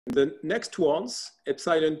The next ones,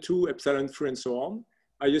 epsilon 2, epsilon 3, and so on,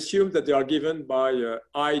 I assume that they are given by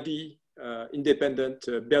ID independent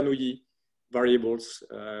Bernoulli variables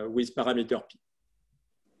with parameter P.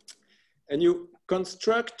 And you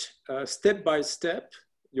construct step by step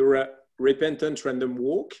your repentant random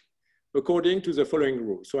walk according to the following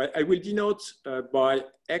rule. So I will denote by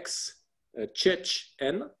X chech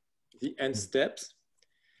n, the n steps.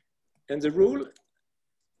 And the rule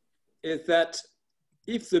is that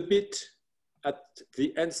if the bit at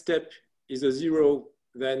the n step is a 0,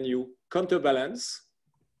 then you counterbalance.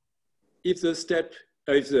 If the step,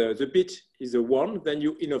 if the bit is a 1, then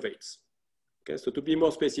you innovate. Okay, so to be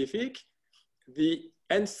more specific, the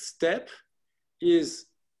nth step is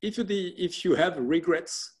if you have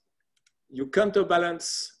regrets, you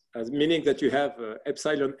counterbalance, meaning that you have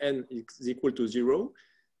epsilon n is equal to 0,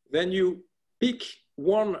 then you pick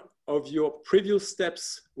one of your previous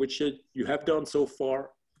steps, which you have done so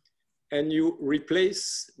far, and you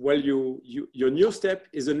replace, well, your new step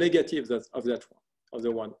is a negative of that one, of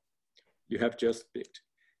the one you have just picked.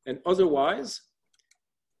 And otherwise,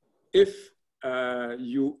 if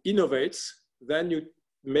you innovate, then you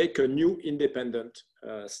make a new independent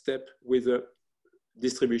step with a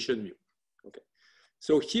distribution mu. Okay.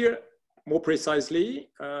 So here, more precisely,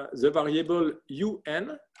 the variable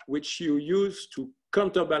un, which you use to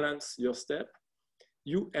counterbalance your step,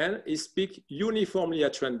 un is picked uniformly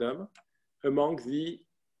at random among the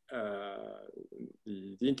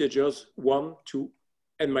integers 1, 2,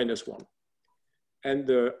 n minus 1. And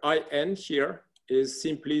the in here is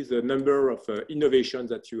simply the number of innovations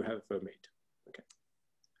that you have made. Okay.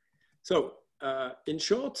 So in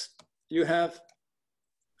short, you have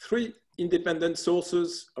 3 independent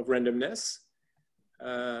sources of randomness.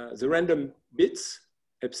 The random bits,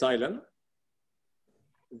 epsilon,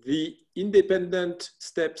 the independent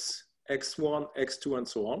steps, x1, x2, and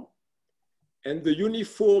so on, and the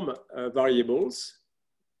uniform variables,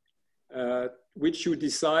 which you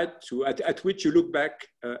decide to, at which you look back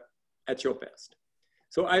at your past.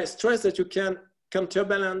 So I stress that you can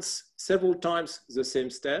counterbalance several times the same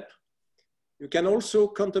step. You can also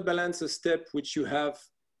counterbalance a step which you have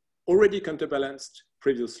already counterbalanced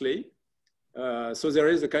previously. So there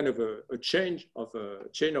is a kind of a chain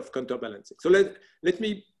of counterbalancing. So let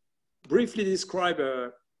me briefly describe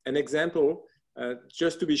an example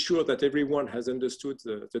just to be sure that everyone has understood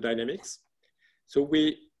the dynamics. So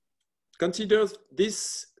we consider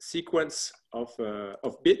this sequence of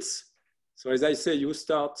bits. So as I say, you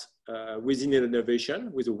start with an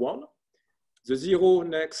innovation with a 1. The 0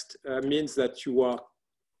 next means that you are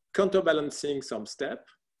counterbalancing some step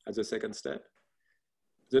as a second step.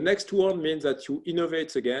 The next one means that you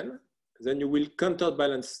innovate again, then you will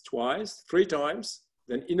counterbalance twice, 3 times,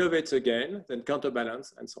 then innovate again, then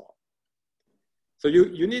counterbalance, and so on. So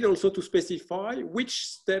you need also to specify which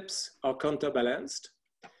steps are counterbalanced.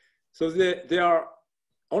 So they are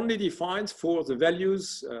only defined for the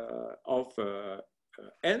values of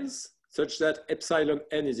n's, such that epsilon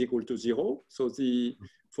n is equal to 0. So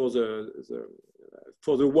for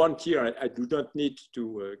the 1 here, I do not need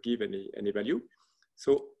to give any value.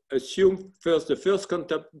 So assume first the first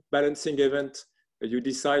counterbalancing event, you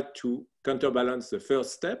decide to counterbalance the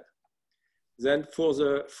first step. Then for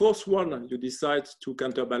the fourth one, you decide to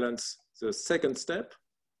counterbalance the second step.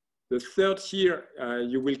 The third here,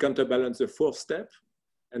 you will counterbalance the fourth step,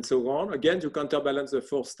 and so on. Again, you counterbalance the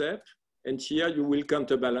fourth step, and here you will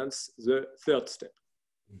counterbalance the third step.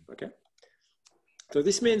 Okay? So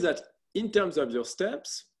this means that in terms of your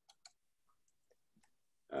steps,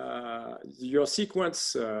 your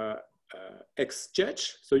sequence X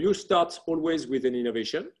chech, so you start always with an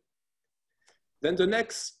innovation. Then the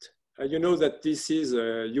next, you know that this is,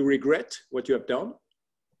 you regret what you have done.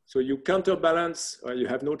 So you counterbalance, you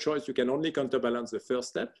have no choice, you can only counterbalance the first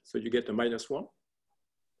step, so you get a -1.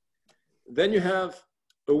 Then you have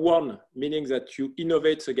a 1, meaning that you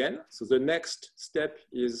innovate again. So the next step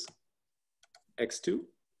is x2.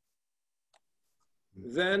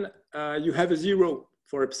 Then you have a 0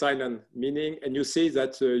 for epsilon, meaning, and you say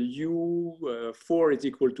that u4 is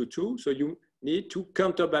equal to 2. So you need to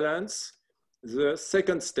counterbalance the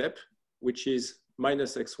second step, which is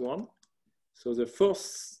 -x1. So the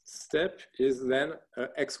first step is then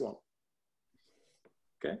x1.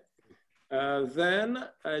 Okay. Then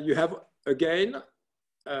you have again,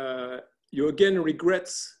 you again regret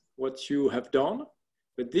what you have done,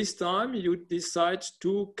 but this time you decide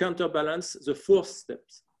to counterbalance the fourth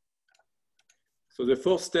steps. So the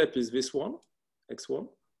fourth step is this one, x1.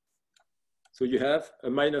 So you have a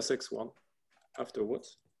 -x1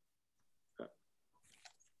 afterwards.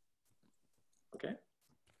 Okay.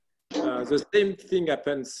 The same thing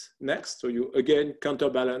happens next. So you again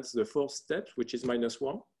counterbalance the fourth step, which is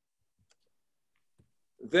 -1.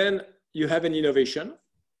 Then you have an innovation.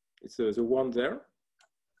 It's the one there.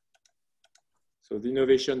 So the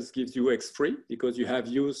innovations gives you x3 because you have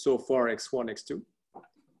used so far x1, x2.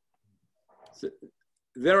 So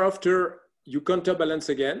thereafter, you counterbalance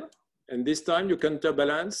again. And this time you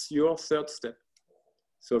counterbalance your third step.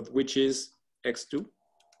 So which is x2,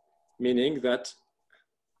 meaning that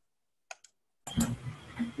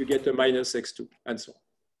you get a -x2 and so on.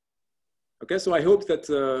 Okay, so I hope that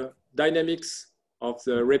the dynamics of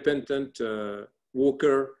the repentant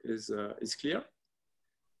walker is clear.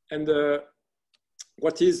 And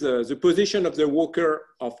what is the position of the walker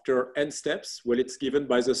after n steps? Well, it's given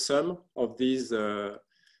by the sum of these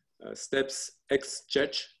steps x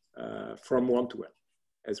change from 1 to n,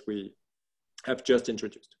 as we have just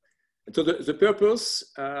introduced. And so the purpose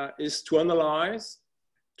is to analyze,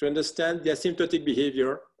 to understand the asymptotic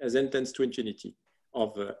behavior as n tends to infinity of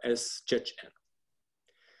S change n.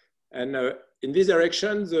 And in this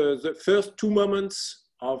direction, the first two moments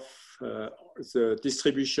of the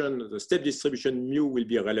distribution, the step distribution mu will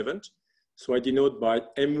be relevant. So I denote by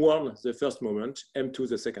M1 the first moment, M2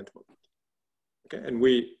 the second moment. Okay, and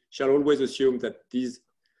we shall always assume that these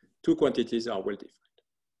two quantities are well defined.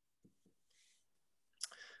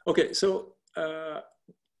 Okay, so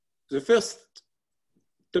the first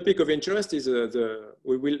topic of interest is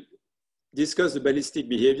we will discuss the ballistic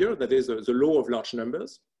behavior, that is the law of large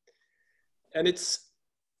numbers. And it's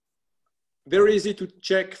very easy to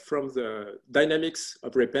check from the dynamics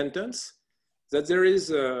of repentance that there is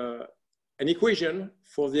an equation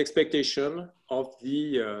for the expectation of the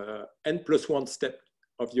n+1 step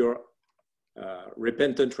of your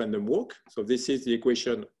repentant random walk. So this is the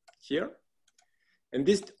equation here. And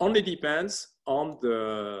this only depends on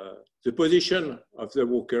the position of the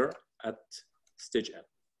walker at stage n.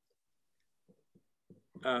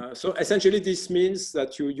 So essentially, this means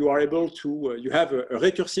that you are able to, you have a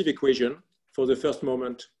recursive equation for the first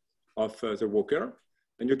moment of the walker,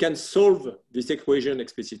 and you can solve this equation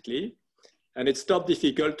explicitly. And it's not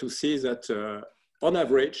difficult to see that on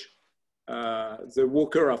average, the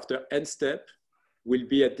walker after n step will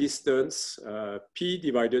be at distance p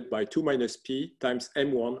divided by 2 minus p times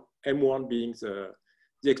m1, m1 being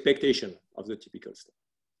the expectation of the typical step.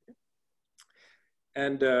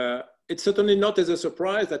 And it's certainly not as a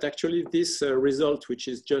surprise that actually this result, which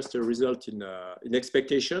is just a result in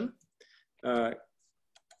expectation,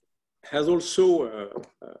 has also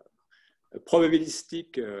a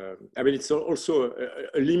probabilistic, I mean, it's also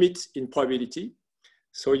a limit in probability.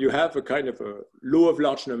 So you have a kind of a law of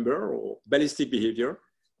large number or ballistic behavior.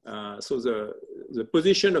 So the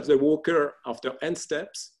position of the walker after n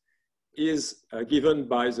steps is given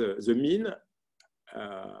by the mean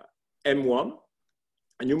m1,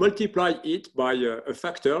 and you multiply it by a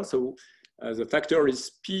factor. So the factor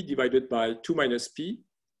is p divided by 2 minus p,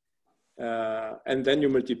 and then you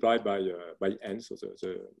multiply by n. So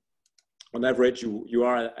on average, you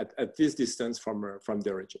are at this distance from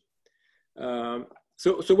the origin.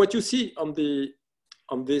 So what you see on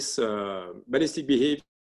this ballistic behavior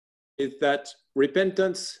is that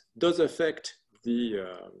repentance does affect the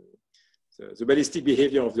ballistic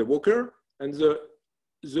behavior of the walker, and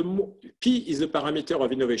P is a parameter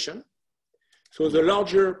of innovation. So the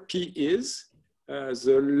larger P is,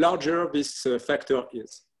 the larger this factor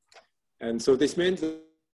is. And so this means that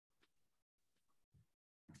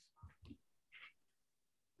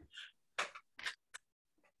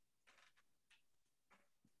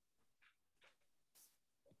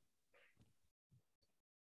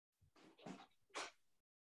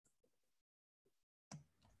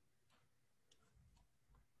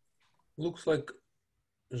looks like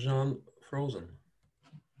Jean frozen.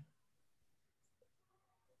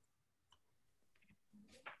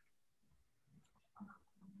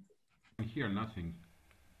 I hear nothing.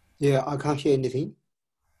 Yeah, I can't hear anything.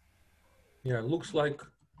 Yeah, looks like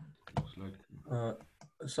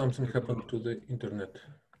something happened to the internet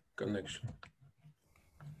connection.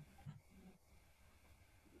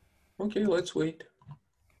 Okay, let's wait.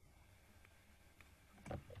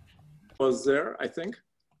 was there, I think.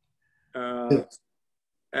 Yes.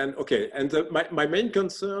 And okay, and my main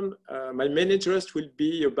concern, my main interest will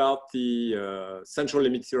be about the central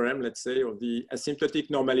limit theorem, let's say, or the asymptotic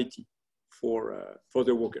normality for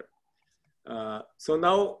the walker. So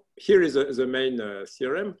now here is the main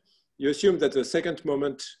theorem. You assume that the second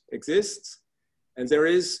moment exists, and there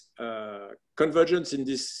is convergence in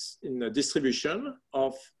the distribution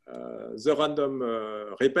of the random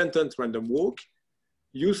repentant random walk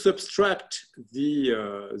you subtract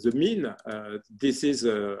the mean.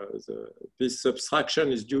 This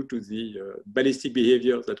subtraction is due to the ballistic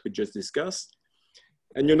behavior that we just discussed.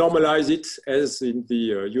 And you normalize it as in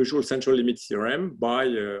the usual central limit theorem by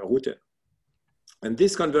root n. And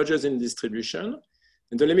this converges in distribution.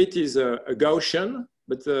 And the limit is a Gaussian,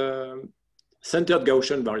 but centered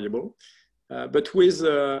Gaussian variable, but with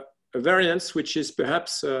a variance which is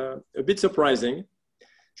perhaps a bit surprising.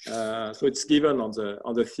 So it's given on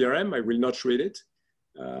the theorem. I will not read it.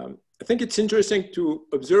 I think it's interesting to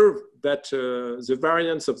observe that the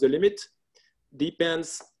variance of the limit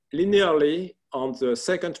depends linearly on the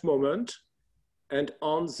second moment and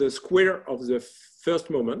on the square of the first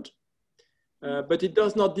moment. But it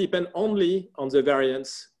does not depend only on the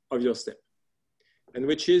variance of your step, and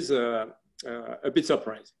which is a bit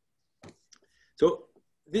surprising. So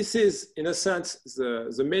this is, in a sense,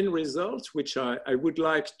 the main result, which I would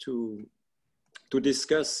like to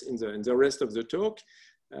discuss in the rest of the talk.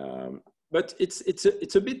 But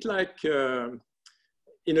it's a bit like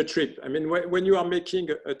in a trip. I mean, when you are making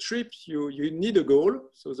a trip, you need a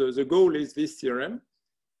goal. So the goal is this theorem.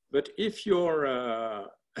 But if your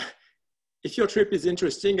trip is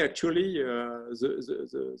interesting, actually,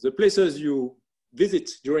 the places you visit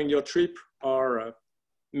during your trip are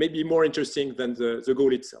maybe more interesting than the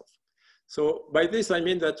goal itself. So by this, I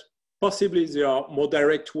mean that possibly there are more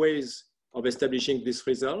direct ways of establishing this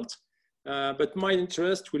result. But my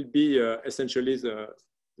interest will be essentially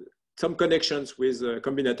some connections with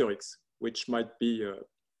combinatorics, which might be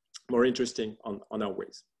more interesting on our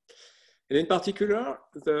ways. And in particular,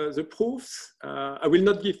 the proofs, I will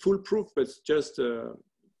not give full proof, but just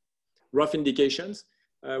rough indications.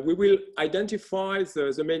 We will identify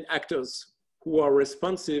the main actors who are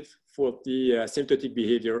responsive for the asymptotic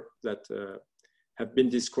behavior that have been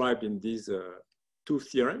described in these two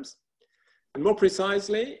theorems. And more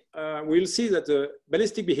precisely, we'll see that the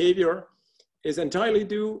ballistic behavior is entirely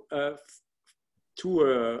due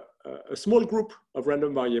to a small group of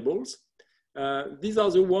random variables. These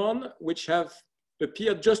are the ones which have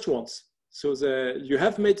appeared just once. So you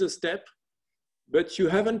have made a step, but you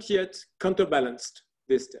haven't yet counterbalanced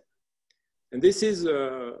this step. And this is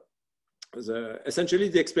essentially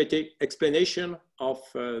the explanation of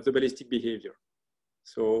the ballistic behavior.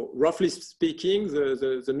 So roughly speaking,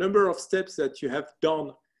 the number of steps that you have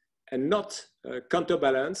done and not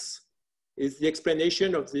counterbalance is the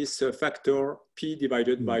explanation of this factor p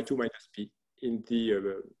divided by 2 minus p in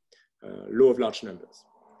the law of large numbers.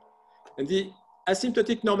 And the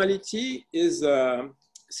asymptotic normality is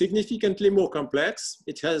significantly more complex.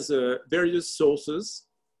 It has various sources.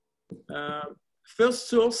 First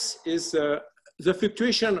source is the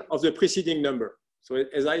fluctuation of the preceding number. So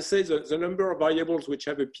as I say, the number of variables which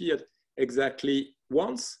have appeared exactly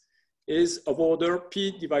once is of order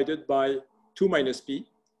p divided by 2 minus p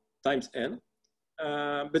times n.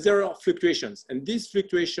 But there are fluctuations, and these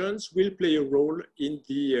fluctuations will play a role in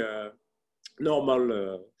the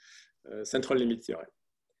normal central limit theorem.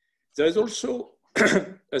 There is also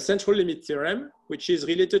a central limit theorem, which is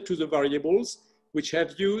related to the variables which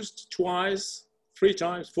have used twice, 3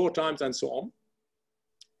 times, 4 times, and so on.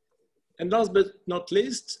 And last but not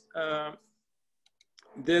least,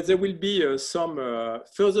 there will be some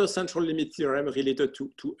further central limit theorem related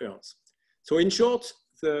to Ernst. So in short,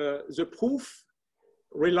 the proof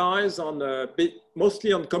relies on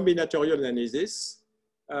mostly on combinatorial analysis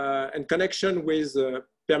and connection with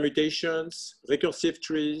permutations, recursive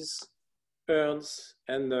trees, Ernst,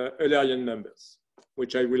 and Eulerian numbers,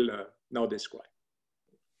 which I will now describe.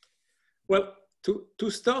 Well, to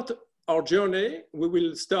start our journey, we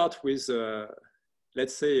will start with,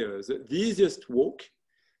 let's say, the easiest walk.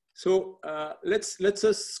 So let's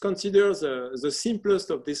us consider the simplest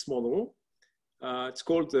of this model. It's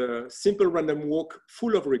called the simple random walk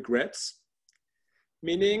full of regrets,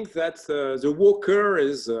 meaning that the walker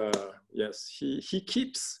is, yes, he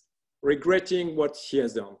keeps regretting what he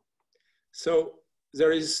has done. So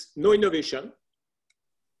there is no innovation.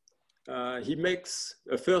 He makes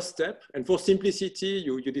a first step, and for simplicity,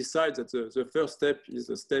 you decide that the first step is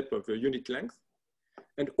a step of a unit length.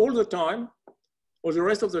 And all the time, or the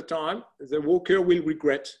rest of the time, the walker will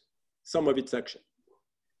regret some of its action.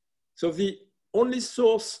 So the only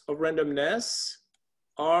source of randomness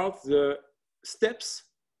are the steps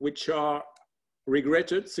which are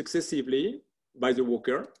regretted successively by the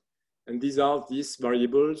walker. And these are these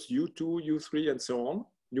variables U2, U3, and so on,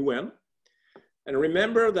 UN. And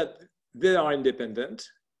remember that they are independent,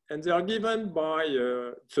 and they are given by,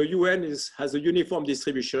 so UN has a uniform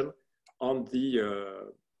distribution on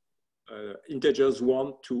the integers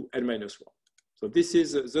 1 to n minus 1. So this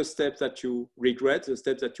is the step that you regret, the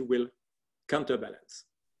step that you will counterbalance.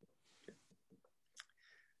 Okay.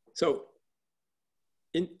 So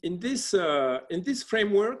in this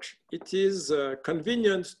framework, it is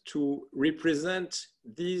convenient to represent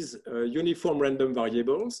these uniform random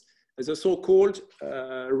variables as a so-called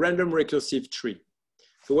random recursive tree.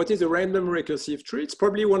 So what is a random recursive tree? It's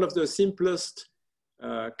probably one of the simplest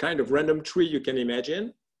kind of random tree you can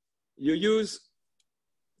imagine. You use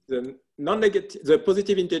the non-negative, the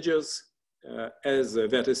positive integers as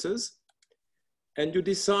vertices, and you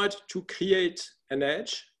decide to create an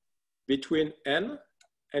edge between n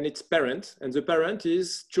and its parent, and the parent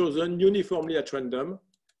is chosen uniformly at random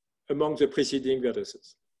among the preceding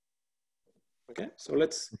vertices. Okay, so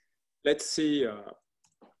let's see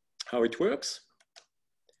how it works.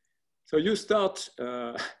 So you start,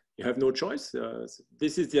 you have no choice.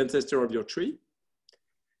 This is the ancestor of your tree.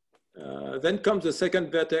 Then comes the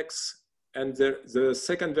second vertex, and the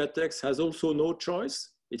second vertex has also no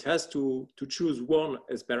choice. It has to choose one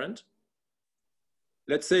as parent.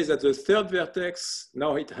 Let's say that the third vertex,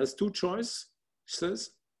 now it has two choices,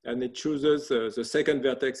 and it chooses the second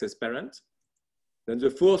vertex as parent. Then the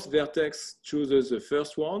fourth vertex chooses the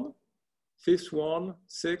first one, fifth one,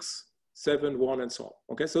 sixth, seventh one, and so on.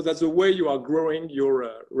 Okay, so that's the way you are growing your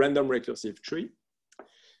random recursive tree.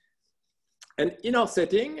 And in our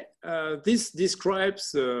setting, this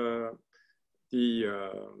describes the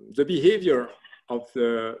behavior of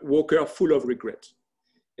the walker full of regret.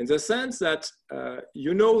 In the sense that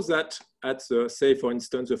you know that at the, say for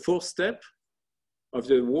instance, the fourth step of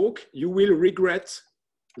the walk, you will regret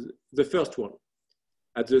the first one.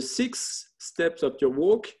 At the sixth steps of your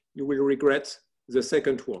walk, you will regret the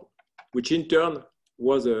second one, which in turn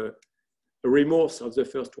was a remorse of the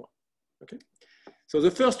first one. Okay, so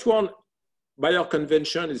the first one, by our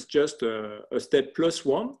convention, is just a step plus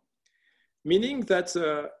one, meaning that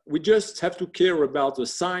we just have to care about the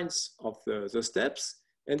signs of the steps,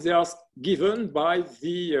 and they are given by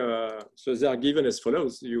the, so they are given as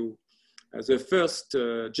follows. You, as the first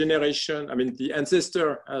generation, I mean, the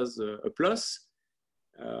ancestor has a plus.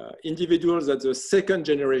 Individuals at the second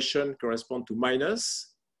generation correspond to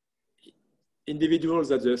minus.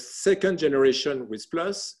 Individuals at the second generation with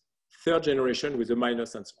plus, third generation with a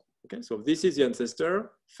minus, and so on. Okay, so this is the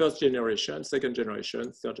ancestor, first generation, second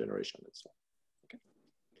generation, third generation, and so on. Okay.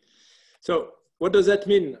 So what does that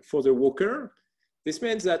mean for the walker? This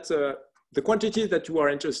means that the quantity that you are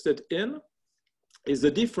interested in is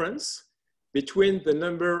the difference between the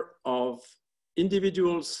number of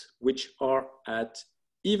individuals which are at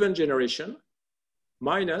even generation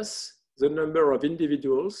minus the number of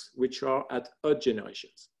individuals which are at odd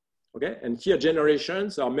generations. Okay, and here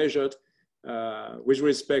generations are measured with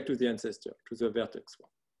respect to the ancestor, to the vertex one.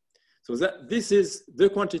 So this is the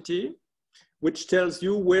quantity which tells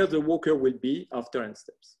you where the walker will be after n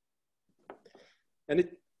steps. And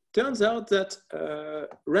it turns out that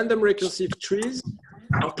random recursive trees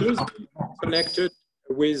are closely connected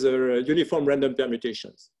with uniform random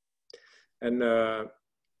permutations. And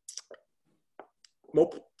more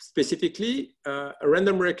specifically, a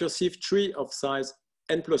random recursive tree of size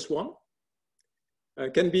n plus 1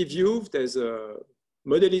 can be viewed as a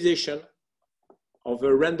modelization of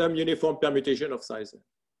a random uniform permutation of size n.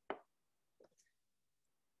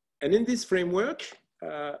 And in this framework,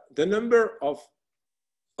 the number of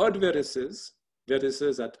odd vertices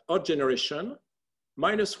at odd generation,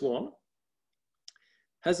 minus 1,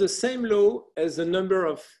 has the same law as the number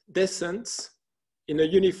of descents in a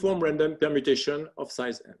uniform random permutation of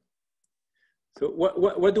size n. So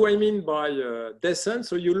what do I mean by descent?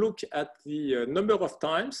 So you look at the number of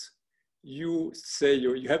times you say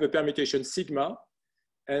you have a permutation sigma,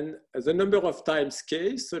 and the number of times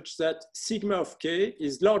k, such that sigma of k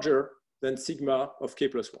is larger than sigma of k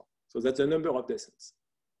plus 1. So that's the number of descents.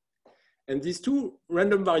 And these two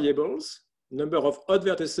random variables, number of odd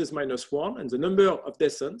vertices minus 1 and the number of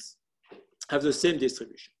descents, have the same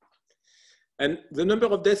distribution. And the number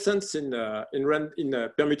of descents in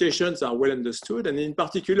permutations are well understood. And in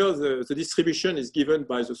particular, the distribution is given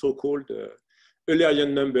by the so-called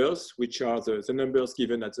Eulerian numbers, which are the numbers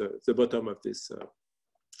given at the bottom of this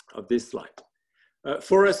slide.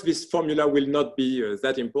 For us, this formula will not be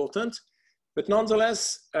that important. But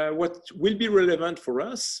nonetheless, what will be relevant for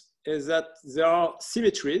us is that there are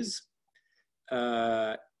symmetries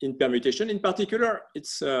in permutation. In particular,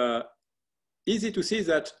 it's easy to see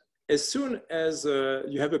that as soon as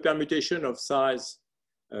you have a permutation of size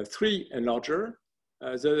 3 and larger,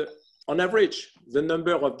 on average, the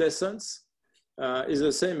number of descents is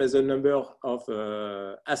the same as the number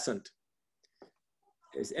of ascent.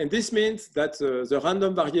 And this means that the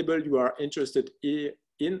random variable you are interested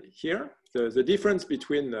in here, the difference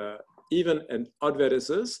between even and odd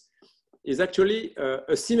vertices, is actually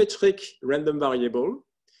a symmetric random variable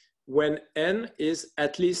when n is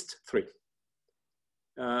at least 3.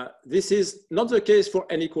 This is not the case for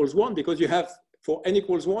n equals 1, because you have, for n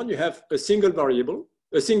equals 1, you have a single variable,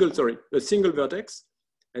 a single vertex.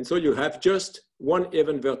 And so you have just one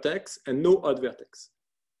even vertex and no odd vertex.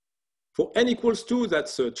 For n equals 2,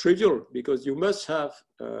 that's trivial, because you must have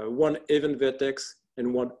one even vertex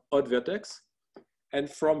and one odd vertex. And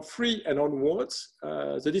from 3 and onwards,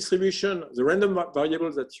 the distribution, the random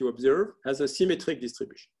variable that you observe has a symmetric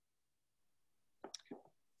distribution.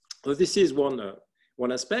 So this is one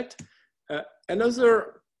aspect.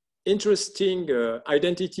 Another interesting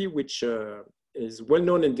identity which is well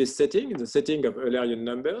known in this setting, in the setting of Eulerian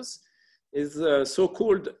numbers, is the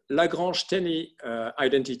so-called Lagrange-Tenney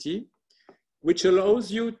identity, which allows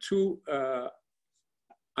you to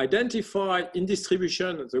identify in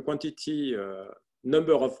distribution the quantity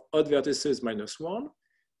number of odd vertices minus 1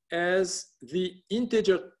 as the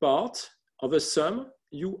integer part of a sum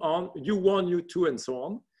U1, U2, and so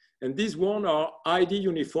on. And these one are ID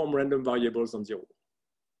uniform random variables on 0.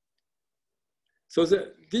 So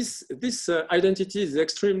this identity is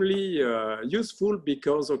extremely useful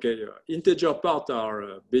because, integer parts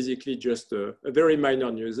are basically just a very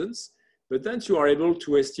minor nuisance, but then you are able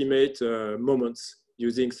to estimate moments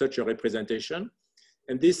using such a representation.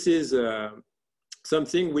 And this is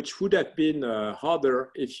something which would have been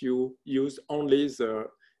harder if you use only the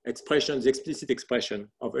expression, the explicit expression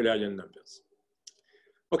of Eulerian numbers.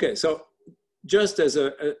 Okay, so just as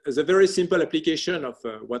a very simple application of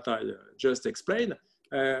what I just explained,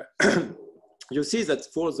 you see that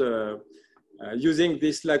for the using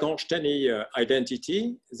this Lagrange-Tenney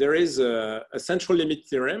identity, there is a central limit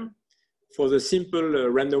theorem for the simple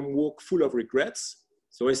random walk full of regrets.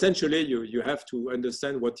 So essentially, you have to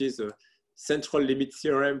understand what is a central limit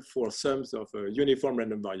theorem for sums of uniform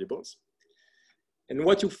random variables. And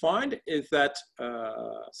what you find is that,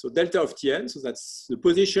 so delta of Tn, so that's the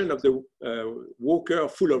position of the walker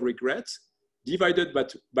full of regrets, divided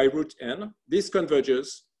by root n, this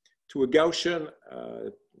converges to a Gaussian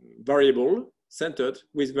variable centered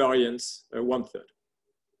with variance 1/3.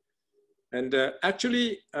 And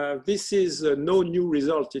actually, this is no new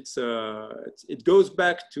result. It goes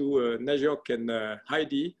back to Najok and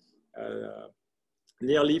Heidi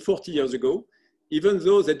nearly 40 years ago, even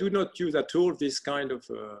though they do not use at all this kind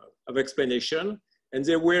of explanation. And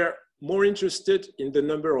they were more interested in the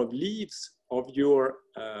number of leaves of your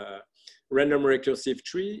random recursive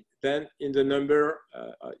tree than in the number,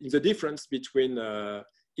 in the difference between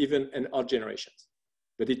even and odd generations.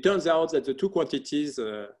 But it turns out that the two quantities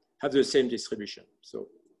have the same distribution. So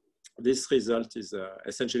this result is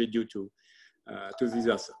essentially due to these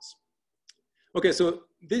asserts. Okay, so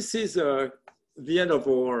this is the end of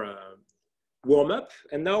our warm-up.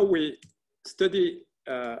 And now we study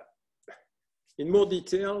in more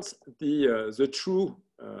details the true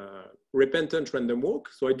repentant random walk.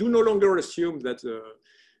 So I do no longer assume that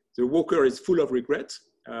the walker is full of regret.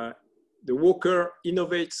 The walker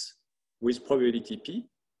innovates with probability P.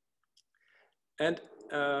 And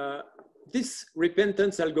this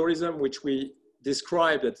repentance algorithm, which we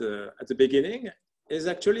described at the beginning, is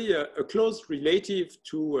actually a close relative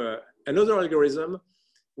to another algorithm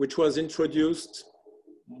which was introduced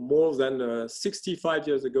more than 65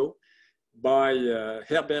 years ago by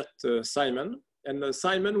Herbert Simon. And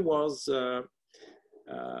Simon was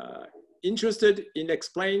interested in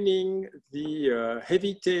explaining the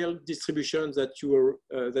heavy tail distributions that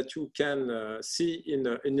you can see in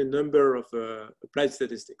a number of applied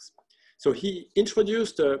statistics. So he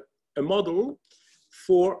introduced a model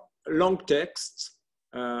for long texts.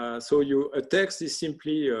 So a text is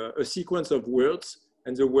simply a sequence of words,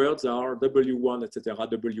 and the words are W1, etc.,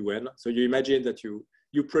 Wn. So you imagine that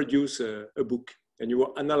you produce a book, and you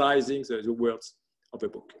are analyzing the words of a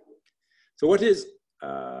book. So what is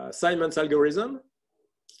Simon's algorithm?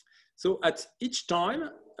 So at each time,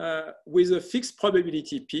 with a fixed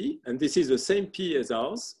probability P, and this is the same P as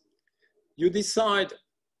ours, you decide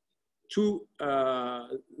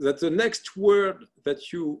that the next word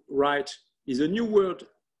that you write is a new word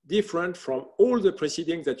different from all the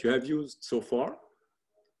preceding that you have used so far.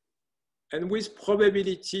 And with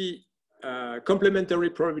probability, complementary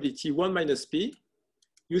probability 1 minus P,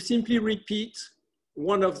 you simply repeat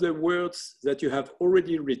one of the words that you have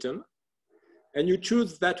already written, and you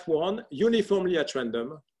choose that one uniformly at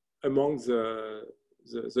random among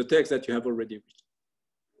the text that you have already written.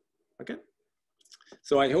 Okay?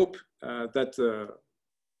 So I hope that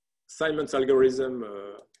Simon's algorithm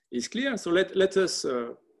is clear. So let us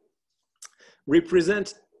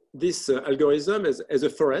represent this algorithm as a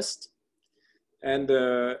forest. And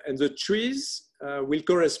the trees will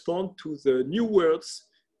correspond to the new words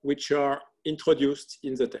which are introduced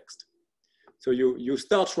in the text. So you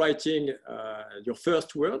start writing your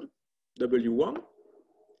first word, W1.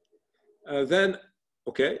 Then,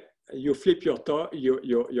 okay, you flip your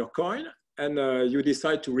coin and you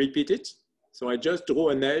decide to repeat it. So I just draw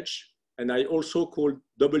an edge, and I also call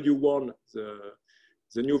W1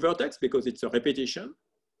 the new vertex because it's a repetition.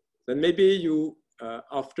 Then maybe you,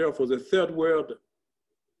 after for the third word,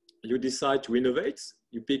 you decide to innovate.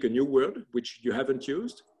 You pick a new word which you haven't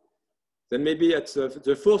used. Then maybe at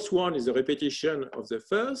the fourth one is a repetition of the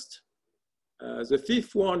first. The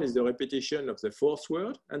fifth one is the repetition of the fourth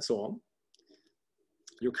word, and so on.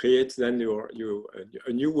 You create then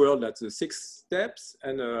a new word at the 6 steps,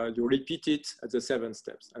 and you repeat it at the 7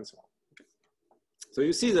 steps, and so on. Okay. So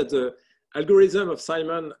you see that the algorithm of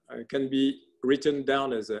Simon can be written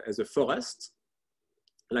down as a forest,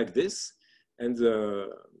 like this, and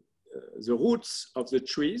the roots of the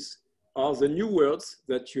trees are the new words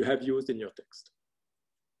that you have used in your text.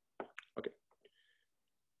 Okay.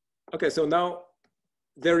 Okay, so now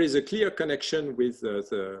there is a clear connection with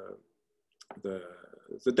the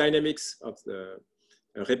dynamics of the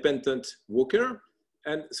repentant walker.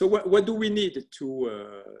 And so what do we need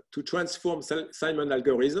to transform Simon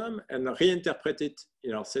algorithm and reinterpret it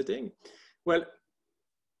in our setting? Well,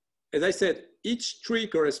 as I said, each tree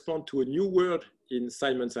corresponds to a new word in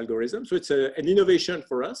Simon's algorithm. So it's an innovation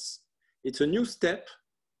for us. It's a new step,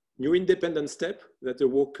 new independent step that the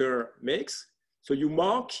walker makes. So you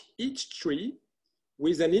mark each tree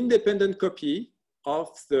with an independent copy of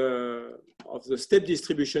the step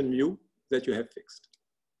distribution mu that you have fixed.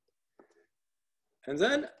 And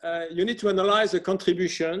then you need to analyze the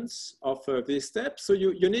contributions of these steps. So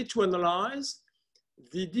you need to analyze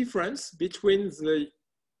the difference between the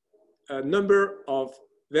number of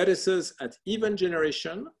vertices at even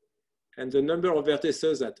generation and the number of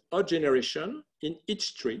vertices at odd generation in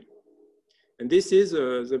each tree. And this is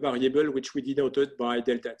the variable which we denoted by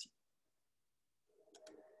delta t.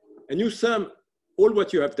 And you sum all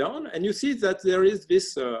what you have done, and you see that there is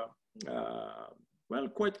this well,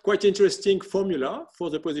 quite interesting formula for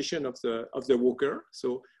the position of the walker.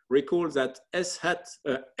 So recall that S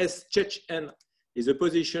check n is the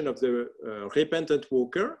position of the repentant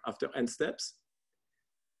walker after n steps.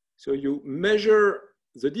 So you measure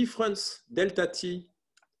the difference delta t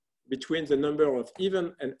between the number of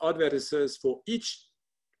even and odd vertices for each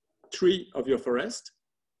tree of your forest.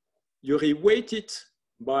 You reweight it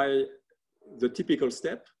by the typical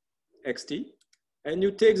step, xt, and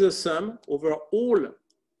you take the sum over all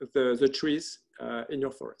the trees in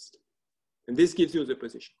your forest. And this gives you the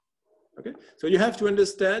position. Okay, so you have to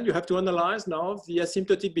understand, you have to analyze now the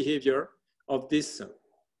asymptotic behavior of this sum.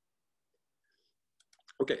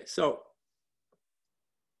 Okay, so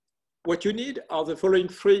what you need are the following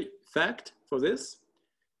 3 facts for this.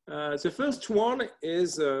 The first one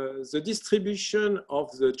is the distribution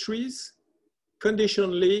of the trees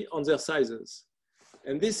conditionally on their sizes.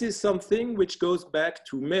 And this is something which goes back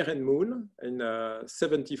to Mer and Moon in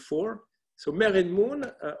 74. So Mer and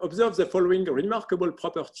Moon observed the following remarkable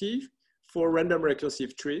property for random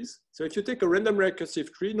recursive trees. So if you take a random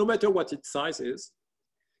recursive tree, no matter what its size is,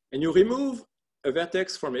 and you remove a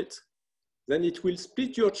vertex from it, then it will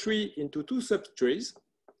split your tree into 2 subtrees.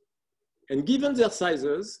 And given their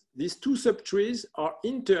sizes, these 2 subtrees are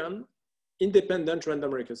in turn independent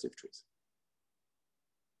random recursive trees.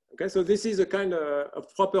 Okay, so this is a kind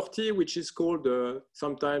of property which is called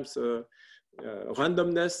sometimes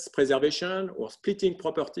randomness preservation or splitting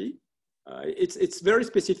property. It's very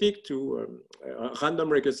specific to random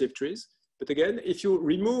recursive trees. But again, if you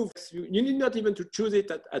remove, you need not even to choose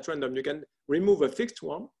it at random. You can remove a fixed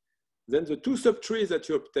one. Then the 2 subtrees that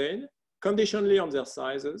you obtain, conditionally on their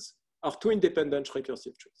sizes, are 2 independent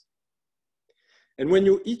recursive trees. And when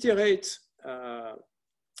you iterate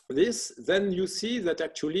this, then you see that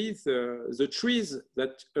actually the trees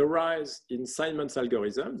that arise in Simon's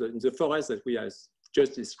algorithm, in the forest that we have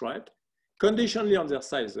just described, conditionally on their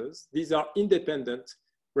sizes, these are independent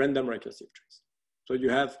random recursive trees. So you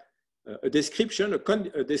have a description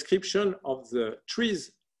of the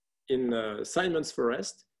trees in Simon's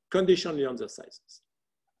forest, conditionally on their sizes.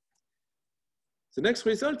 The next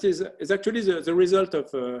result is actually the result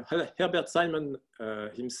of Herbert Simon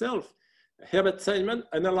himself. Herbert Simon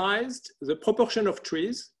analyzed the proportion of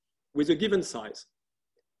trees with a given size.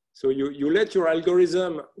 So you let your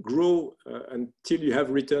algorithm grow until you have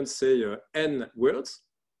written, say, n words,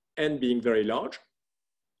 n being very large.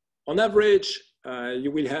 on average,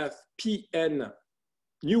 you will have Pn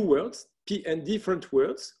new words, Pn different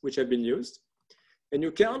words which have been used, and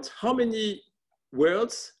you count how many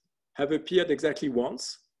words have appeared exactly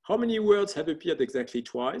once, how many words have appeared exactly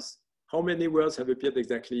twice, how many words have appeared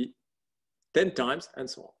exactly 10 times, and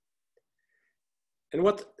so on. And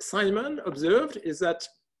what Simon observed is that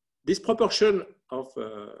this proportion of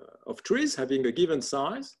trees having a given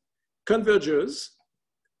size converges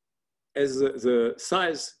as the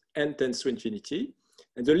size n tends to infinity.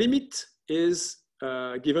 And the limit is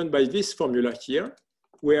given by this formula here,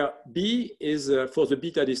 where B is for the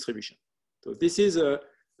beta distribution. So this is a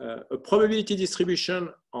probability distribution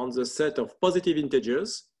on the set of positive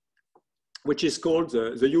integers, which is called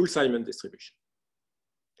the Yule-Simon distribution,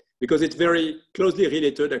 because it's very closely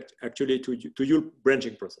related actually to Yule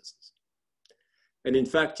branching processes. And in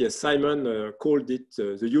fact, yes, Simon called it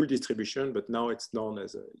the Yule distribution, but now it's known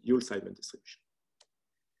as a Yule-Simon distribution.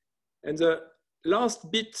 And the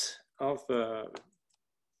last bit of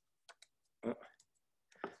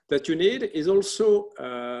that you need is also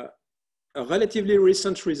a relatively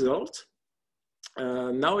recent result.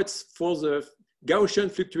 Now it's for the Gaussian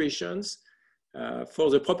fluctuations for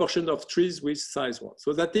the proportion of trees with size 1.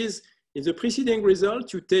 So that is, in the preceding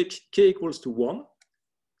result, you take k equals to 1.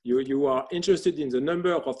 You are interested in the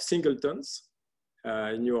number of singletons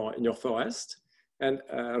in your forest. And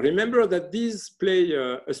remember that these play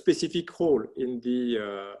a specific role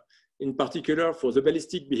in particular for the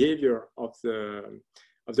ballistic behavior of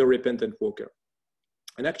the repentant walker.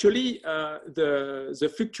 And actually,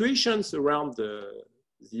 the fluctuations around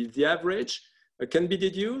the average can be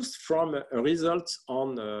deduced from a result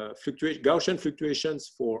on Gaussian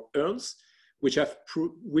fluctuations for urns, which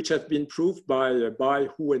have been proved by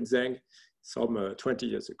Hu and Zheng some 20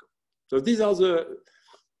 years ago. So these are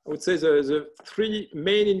I would say the three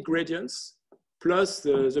main ingredients, plus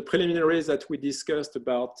the preliminaries that we discussed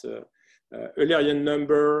about Eulerian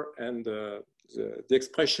number and the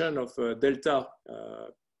expression of delta,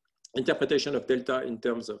 interpretation of delta in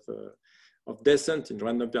terms of descent in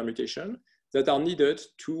random permutation, that are needed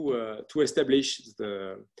to establish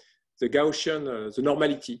the Gaussian, the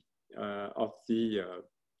normality of the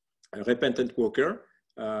repentant walker.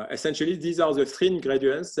 Essentially, these are the three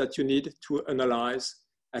ingredients that you need to analyze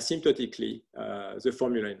asymptotically the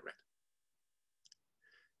formula in red.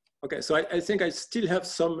 Okay, so I think I still have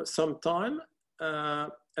some time,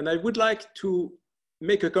 and I would like to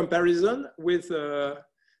make a comparison with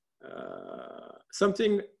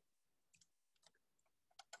something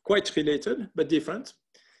quite related but different.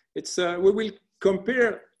 It's we will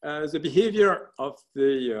compare the behavior of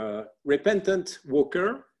the repentant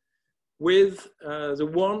walker with the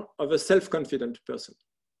one of a self-confident person.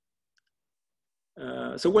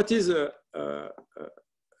 So what is a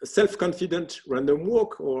self-confident random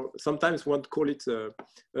walk, or sometimes one call it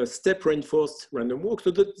a step-reinforced random walk?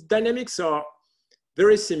 So the dynamics are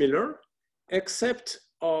very similar, except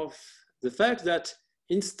of the fact that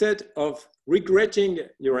instead of regretting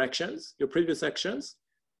your actions, your previous actions,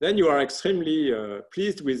 then you are extremely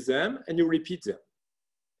pleased with them and you repeat them.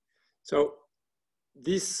 So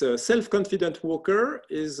this self-confident walker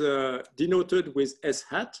is denoted with S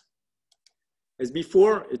hat. As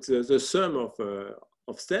before, it's the sum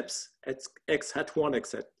of steps, x hat 1,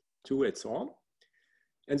 x hat 2, and so on.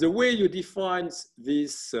 And the way you define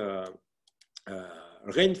these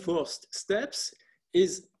reinforced steps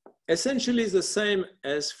is essentially the same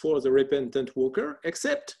as for the repentant walker,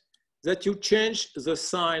 except that you change the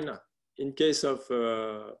sign in case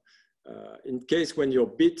when your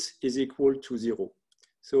bit is equal to 0.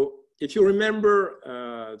 So if you remember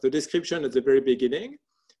the description at the very beginning,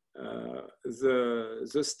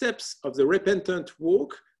 the steps of the repentant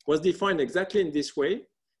walk was defined exactly in this way,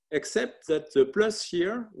 except that the plus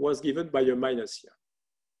here was given by a minus here.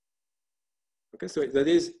 Okay, so that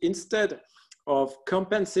is, instead of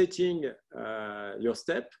compensating your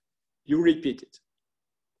step, you repeat it.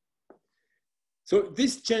 So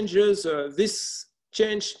this changes, this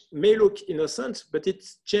change may look innocent, but it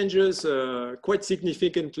changes quite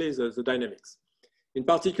significantly the dynamics. In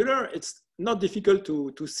particular, it's not difficult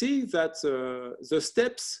to see that the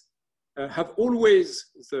steps have always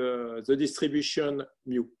the distribution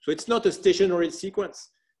mu. So it's not a stationary sequence,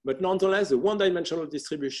 but nonetheless, the one-dimensional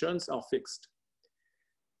distributions are fixed.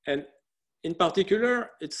 And in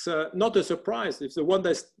particular, it's not a surprise if the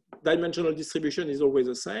one-dimensional distribution is always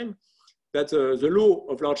the same, that the law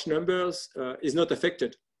of large numbers is not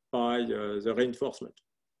affected by the reinforcement.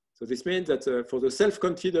 So this means that for the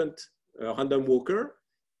self-confident random walker,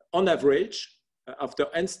 on average, after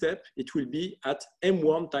n step, it will be at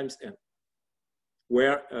m1 times n.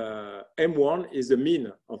 where M1 is the mean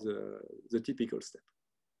of the typical step.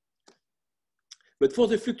 But for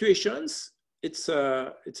the fluctuations, it's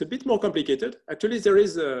a bit more complicated. Actually, there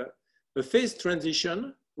is a phase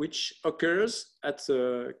transition which occurs at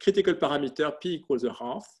a critical parameter p equals a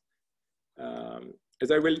half,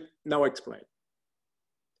 as I will now explain.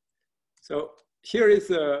 So here is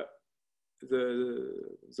the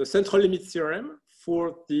central limit theorem for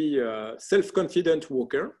the self-confident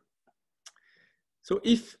walker. So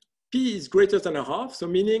if p is greater than a half, so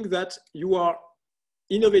meaning that you are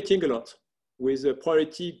innovating a lot with a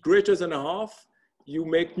priority greater than a half, you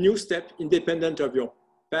make new step independent of your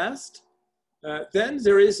past, then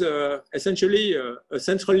there is essentially a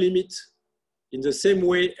central limit in the same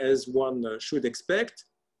way as one should expect,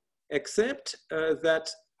 except that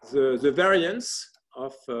the variance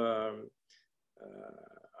of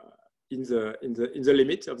in the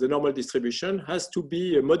limit of the normal distribution has to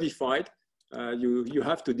be modified. You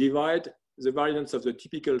have to divide the variance of the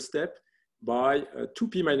typical step by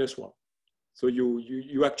 2p minus 1. So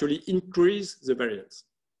you actually increase the variance.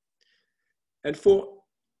 And for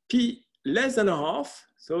p less than a half,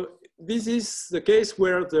 so this is the case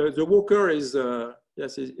where the walker is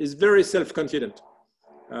very self-confident.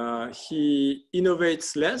 He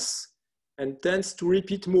innovates less and tends to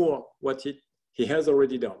repeat more what he has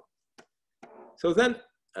already done. So then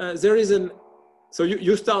there is so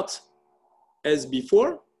you start as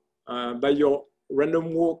before by your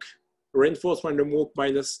random walk, reinforced random walk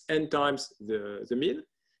minus n times the mean.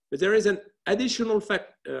 But there is an additional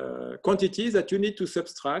quantity that you need to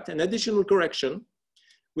subtract, an additional correction,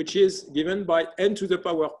 which is given by n to the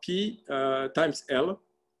power p times L,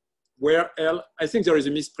 where L, I think there is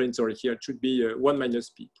a misprint, sorry, here, it should be 1 minus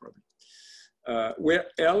p probably, where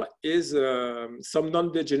L is some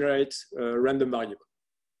non-degenerate random variable.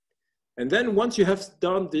 And then once you have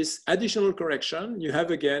done this additional correction, you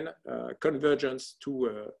have again convergence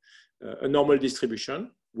to a normal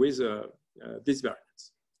distribution with this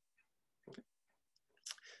variance. Okay.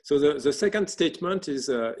 So the second statement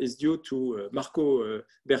is due to Marco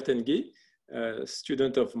Bertoin, a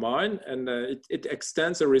student of mine, and it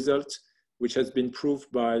extends a result which has been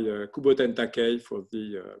proved by Kubota and Takei for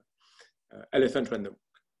the elephant random.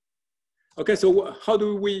 Okay, so how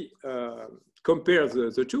do we compare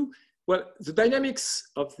the two? Well, the dynamics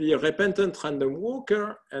of the repentant random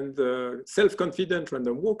walker and the self-confident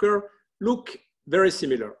random walker look very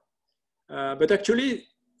similar. But actually,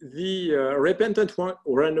 the repentant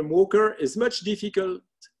random walker is much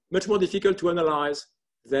more difficult to analyze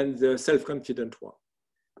than the self-confident one.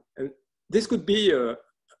 And this could be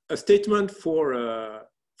a statement for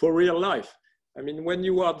real life. I mean, when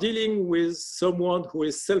you are dealing with someone who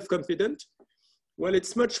is self-confident, well,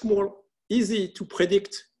 it's much more easy to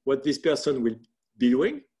predict what this person will be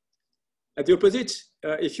doing. At the opposite,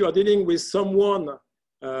 if you are dealing with someone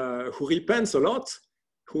who repents a lot,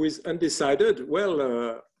 who is undecided,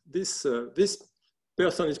 well, this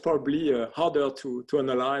person is probably harder to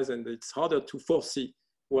analyze, and it's harder to foresee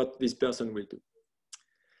what this person will do.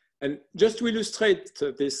 And just to illustrate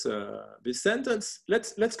this sentence,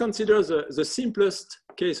 let's consider the simplest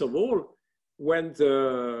case of all, when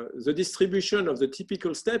the distribution of the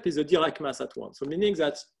typical step is a Dirac mass at 1. So meaning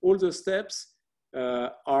that all the steps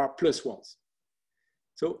are plus 1s.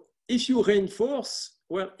 So if you reinforce,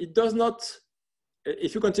 well, it does not,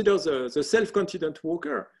 if you consider the self-confident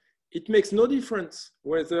walker, it makes no difference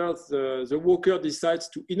whether the walker decides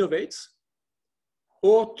to innovate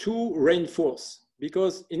or to reinforce,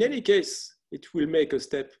 because in any case, it will make a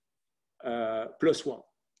step plus 1.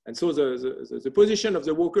 And so the position of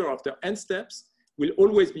the walker after n steps will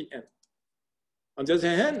always be n. On the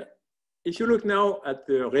other hand, if you look now at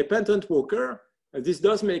the repentant walker, this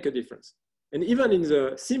does make a difference. And even in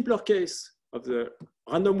the simpler case of the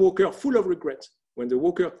random walker full of regret, when the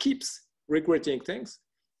walker keeps regretting things,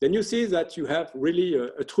 then you see that you have really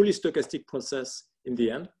a truly stochastic process in the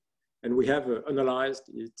end. And we have analyzed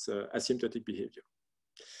its asymptotic behavior.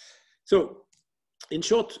 So in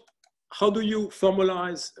short, how do you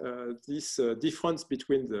formalize this difference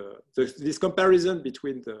between this comparison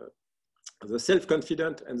between the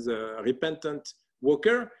self-confident and the repentant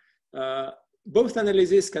walker? Both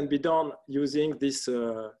analyses can be done using this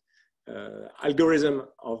algorithm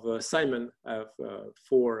of Simon and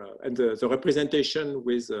the representation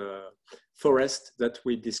with forest that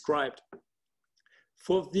we described.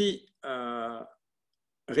 For the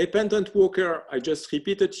repentant walker, I just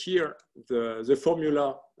repeated here the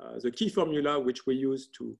formula, the key formula which we use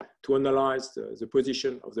to analyze the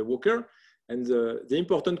position of the walker. And the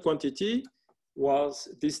important quantity was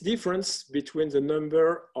this difference between the number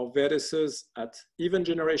of vertices at even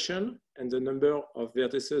generation and the number of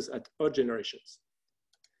vertices at odd generations.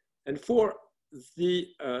 And for the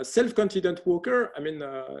self-confident walker, I mean,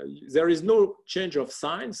 there is no change of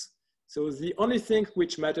signs. So the only thing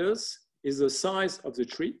which matters is the size of the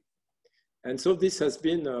tree. And so this has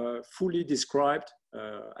been fully described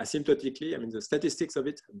asymptotically. I mean, the statistics of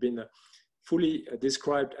it have been fully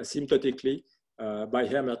described asymptotically by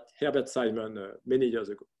Herbert Simon many years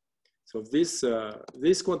ago. So this,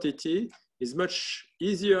 this quantity is much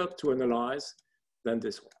easier to analyze than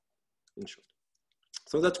this one, in short.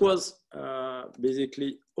 So that was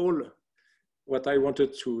basically all what I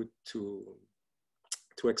wanted to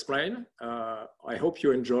explain. I hope you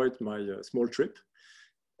enjoyed my small trip,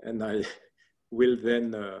 and I will then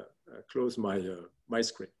close my, my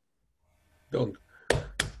screen. Don't.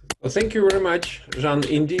 Well, thank you very much, Jean.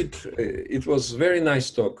 Indeed, it was very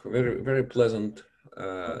nice talk, very pleasant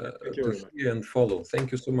to hear and follow.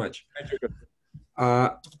 Thank you so much. Thank you.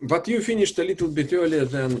 But you finished a little bit earlier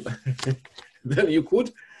than, than you could.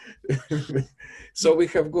 So we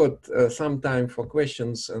have got some time for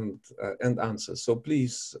questions and answers. So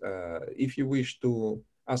please, if you wish to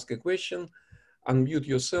ask a question, unmute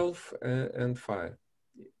yourself and fire.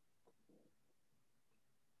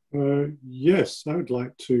 Yes, I would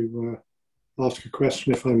like to ask a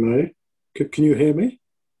question, if I may. Can you hear me?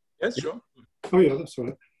 Yes, sure. Oh, yeah, that's all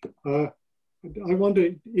right. I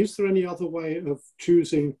wonder, is there any other way of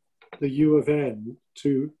choosing the U of n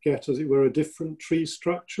to get, as it were, a different tree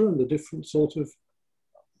structure and a different sort of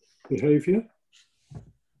behavior?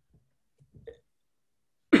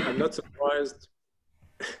 I'm not surprised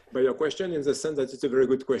by your question in the sense that it's a very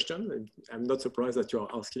good question. I'm not surprised that you're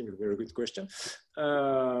asking a very good question.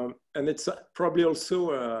 And it's probably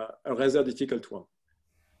also a rather difficult one.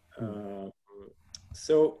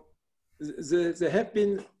 So there have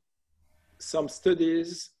been some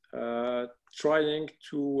studies trying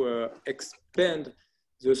to expand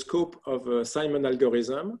the scope of a Simon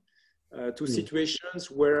algorithm to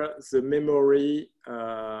situations where the memory,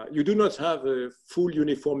 you do not have a full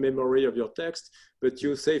uniform memory of your text, but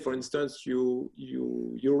you say, for instance, you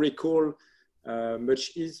recall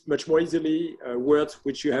much more easily words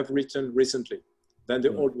which you have written recently than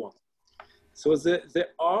the old one. So there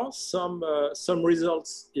are some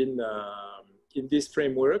results in this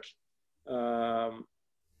framework,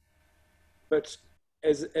 but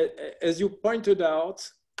as you pointed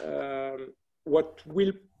out, what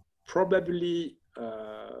will probably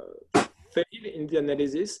fail in the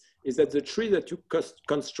analysis is that the trees that you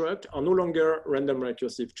construct are no longer random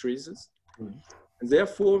recursive trees. And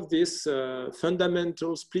therefore, this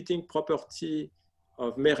fundamental splitting property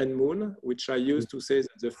of Mer and Moon, which I use to say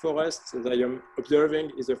that the forest that I am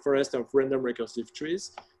observing is a forest of random recursive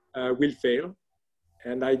trees, will fail.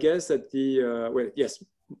 And I guess that the, well, yes,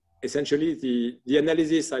 essentially the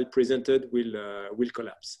analysis I presented will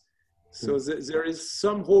collapse. So there is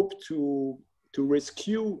some hope to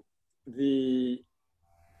rescue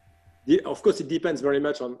of course, it depends very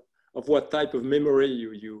much on what type of memory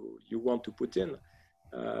you want to put in.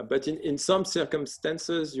 But in some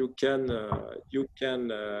circumstances, you can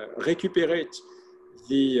recuperate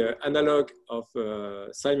the analog of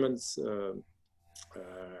Simon's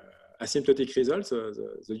asymptotic results,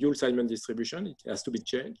 the Yule-Simon distribution. It has to be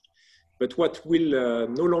changed. But what will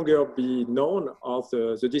no longer be known are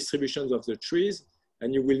the distributions of the trees,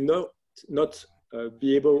 and you will not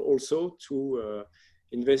be able also to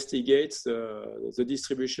investigate the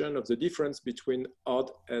distribution of the difference between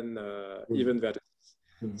odd and even vertices.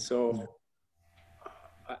 So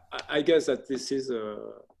I guess that this is a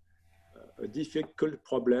difficult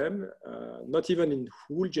problem, not even in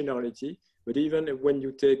whole generality, but even when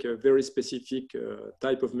you take a very specific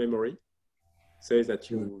type of memory, say that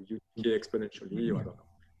you decay exponentially, or I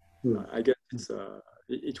don't know. I guess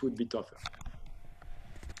it would be tougher.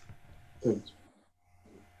 Thanks.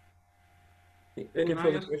 Any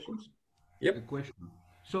further questions? Yep. A question.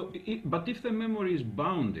 So, but if the memory is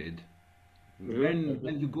bounded, then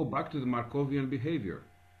you go back to the Markovian behavior.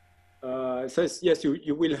 So yes,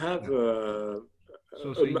 you will have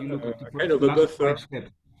so say you look at the kind of a buffer. 5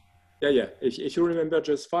 steps. Yeah. If you remember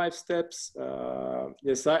just 5 steps,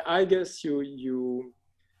 yes, I guess you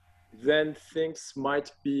then things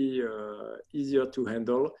might be easier to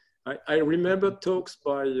handle. I remember talks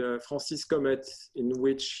by Francis Comet in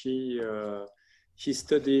which he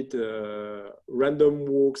studied random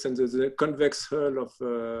walks and the convex hull of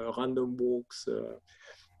random walks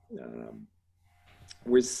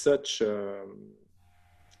with such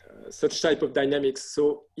type of dynamics.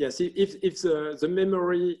 So yes, if the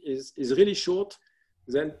memory is really short,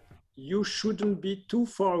 then you shouldn't be too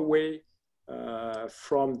far away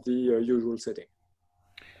from the usual setting.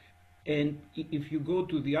 And if you go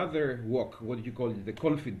to the other walk, what do you call it, the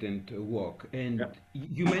confident walk, and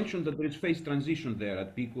you mentioned that there is phase transition there at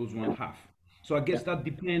p equals 1/2. So I guess that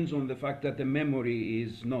depends on the fact that the memory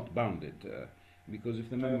is not bounded, because if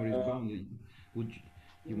the memory is bounded,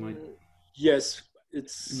 you might... Yes,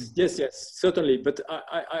 yes, certainly. But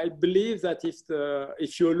I believe that if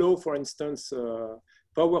you allow, for instance,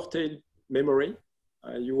 power tail memory,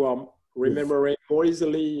 you are remembering more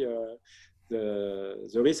easily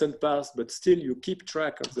the recent past, but still you keep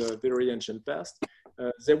track of the very ancient past.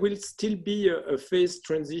 There will still be a phase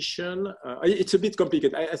transition. It's a bit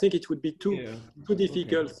complicated. I think it would be too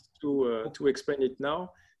difficult to explain it now.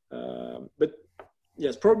 But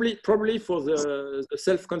yes, probably for the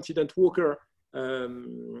self-confident walker,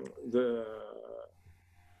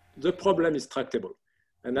 the problem is tractable.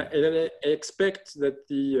 And I expect that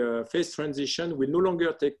the phase transition will no longer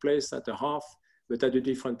take place at a half, but at a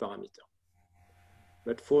different parameter.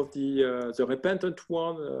 But for the repentant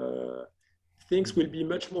one, things will be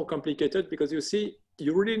much more complicated, because you see,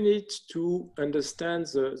 you really need to understand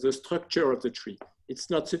the structure of the tree. It's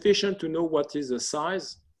not sufficient to know what is the size.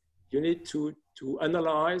 You need to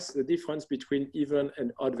analyze the difference between even and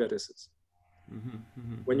odd vertices.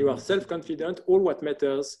 When you are self-confident, all what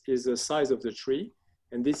matters is the size of the tree.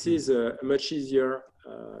 And this is a much easier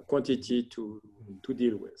quantity to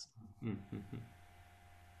deal with.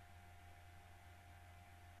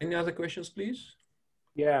 Any other questions, please?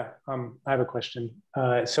 Yeah, I have a question.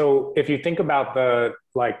 So if you think about the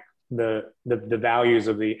values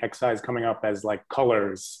of the xi's coming up as like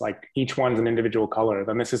colors, like each one's an individual color,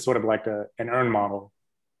 then this is sort of like an EARN model,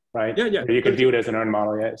 right? Yeah. Or you could view it as an EARN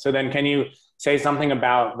model, yeah. So then can you say something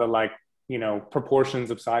about the proportions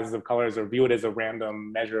of sizes of colors, or view it as a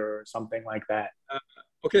random measure or something like that?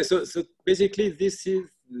 Okay, so basically this is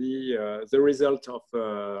the result of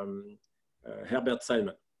Herbert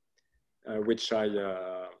Simon, which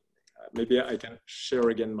maybe I can share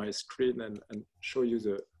again my screen and show you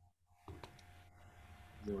the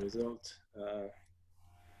result.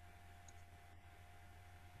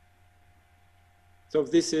 So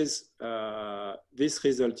this is this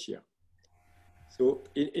result here. So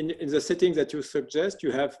in the setting that you suggest,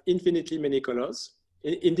 you have infinitely many colors.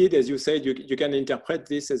 Indeed, as you said, you can interpret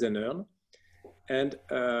this as an EARN, and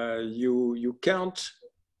you count.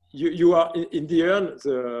 You are in the EARN.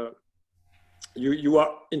 You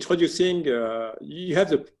are introducing. You have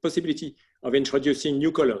the possibility of introducing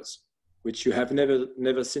new colors, which you have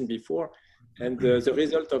never seen before, and the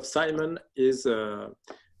result of Simon is a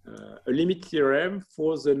limit theorem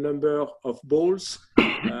for the number of balls.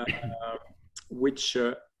 Which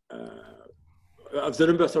the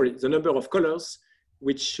number of colors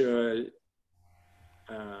which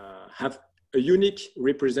have a unique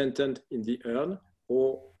representant in the EARN,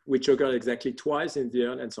 or which occur exactly twice in the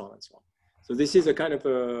EARN, and so on and so on. So this is a kind of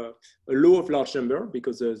a law of large number,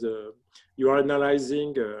 because you are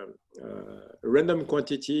analyzing a random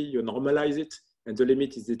quantity, you normalize it, and the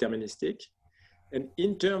limit is deterministic. And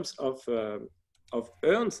in terms of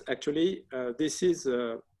EARNs, actually, this is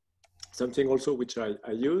something also which I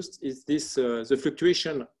used, is this the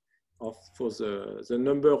fluctuation for the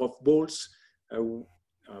number of balls, the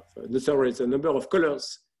number of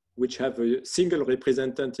colors which have a single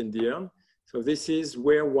representant in the EARN. So this is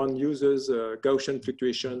where one uses Gaussian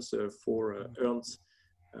fluctuations for EARNs,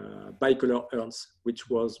 bicolor EARNs, which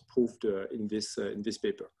was proved in this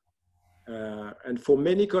paper. And for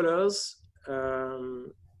many colors,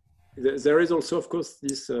 there is also, of course,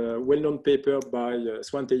 this well-known paper by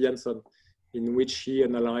Svante Jansson, in which he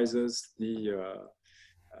analyzes the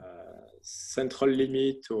central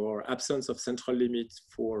limit or absence of central limit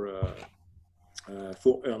for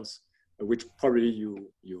EARNs, which probably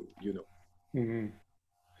you know. Mm-hmm.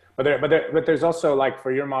 But there's also, like,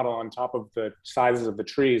 for your model, on top of the sizes of the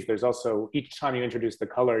trees, there's also, each time you introduce the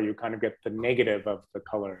color, you kind of get the negative of the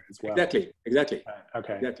color as well. Exactly.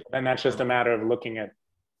 Okay. Exactly. And that's just a matter of looking at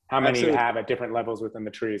how many you have at different levels within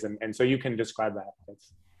the trees. And so you can describe that.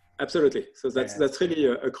 Absolutely. So that's really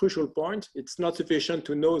a crucial point. It's not sufficient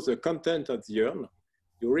to know the content of the EARN.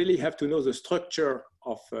 You really have to know the structure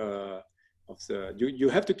of you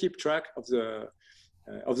have to keep track of the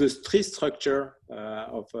tree structure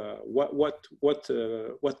of what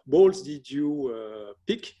balls did you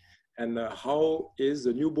pick, and how is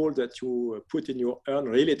the new ball that you put in your EARN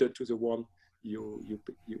related to the one you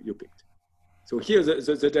picked. So here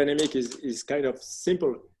the dynamic is kind of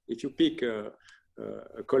simple. If you pick a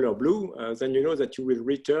color blue, then you know that you will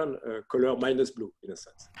return a color minus blue, in a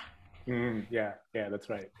sense. Yeah, that's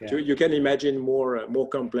right. Yeah. You can imagine more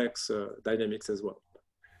complex dynamics as well.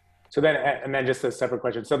 So then, and then just a separate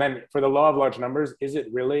question. So then for the law of large numbers, is it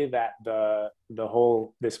really that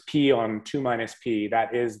this P on 2 minus P,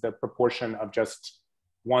 that is the proportion of just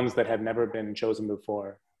ones that have never been chosen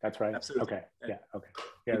before? That's right? Absolutely. Okay, yeah, okay.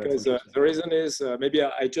 Yeah, because the reason is, maybe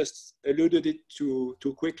I just alluded it too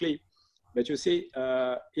quickly, but you see,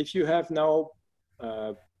 if you have now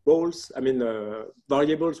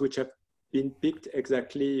variables which have been picked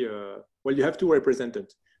exactly, well, you have two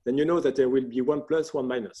represented, then you know that there will be 1 plus, 1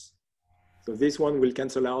 minus. So this one will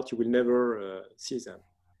cancel out, you will never see them.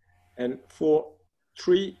 And for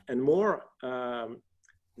 3 and more,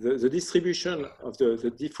 the distribution of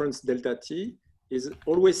the difference delta t is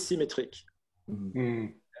always symmetric. Mm-hmm.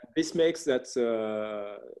 This makes that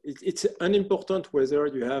it's unimportant whether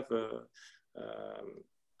you have a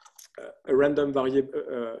random variable,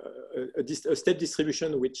 a step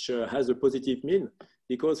distribution which has a positive mean,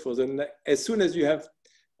 because as soon as you have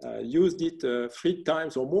used it 3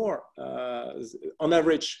 times or more, on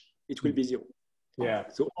average, it will be 0. Yeah.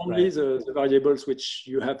 So only the variables which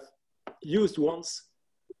you have used once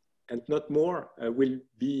and not more will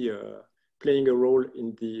be playing a role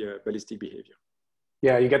in the ballistic behavior.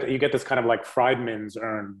 Yeah, you get this kind of like Friedman's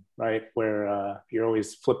urn, right, where you're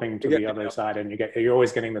always flipping to the other side, and you're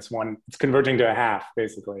always getting this one. It's converging to a half,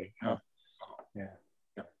 basically. Yeah.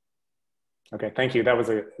 Okay, thank you. That was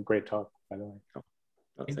a great talk, by the way.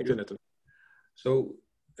 Thank you, Nathan. So,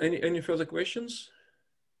 any further questions?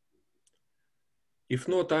 If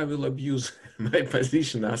not, I will abuse my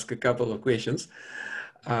position, ask a couple of questions.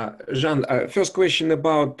 Jean, first question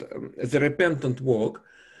about the repentant walk.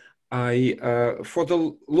 For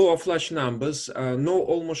the law of large numbers, no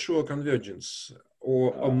almost sure convergence,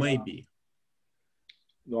 or maybe?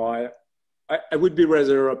 No, I would be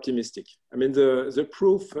rather optimistic. I mean, the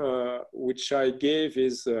proof which I gave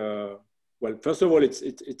is, well, first of all,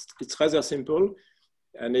 it's rather simple,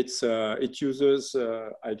 and it uses,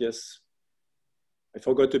 I guess, I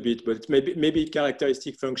forgot a bit, but it's maybe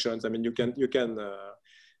characteristic functions. I mean, you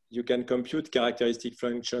can compute characteristic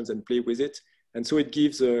functions and play with it. And so it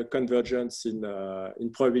gives a convergence in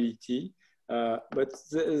probability. But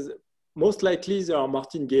most likely there are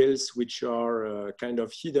martingales which are kind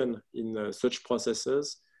of hidden in such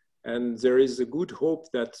processes. And there is a good hope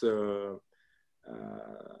that the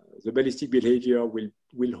ballistic behavior will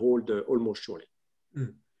hold almost surely.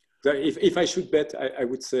 Mm. So if I should bet, I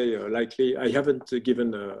would say likely. I haven't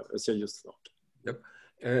given a serious thought. Yep.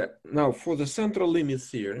 Now, for the central limit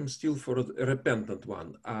theorem, still for a repentant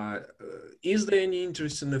one, is there any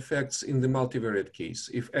interesting effects in the multivariate case?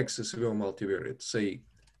 If X's were multivariate, say,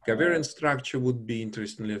 covariance structure would be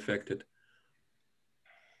interestingly affected.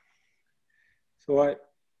 So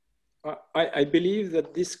I believe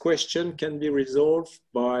that this question can be resolved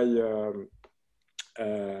by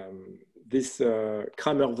this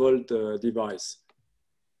Kramer-Vold device,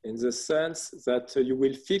 in the sense that you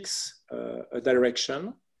will fix a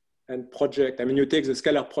direction and project. I mean, you take the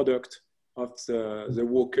scalar product of the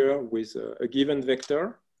walker with a given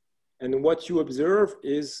vector, and what you observe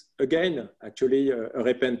is, again, actually a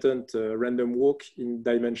repentant random walk in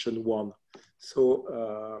dimension 1.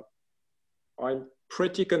 So I'm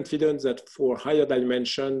pretty confident that for higher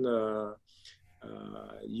dimension,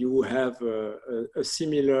 you have a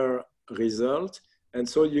similar result. And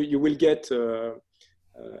so you will get,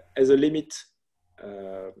 as a limit,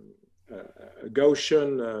 a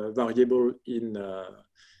Gaussian variable in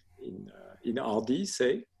RD,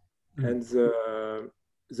 say. Mm-hmm. And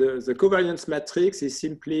the covariance matrix is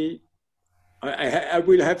simply, I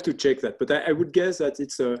will have to check that, but I would guess that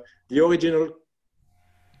it's the original.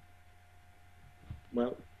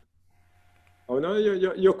 Well, oh no,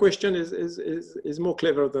 your question is more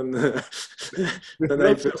clever than than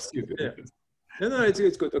I first. Yeah. No,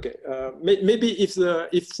 it's good. Okay, maybe if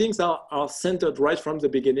things are centered right from the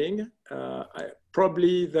beginning,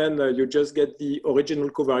 probably then you just get the original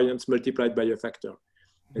covariance multiplied by a factor.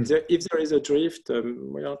 And if there is a drift,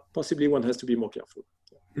 well, possibly one has to be more careful.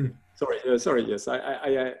 Mm. Sorry. Yes,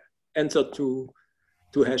 I answered too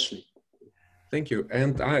harshly. Thank you.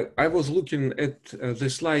 And I was looking at the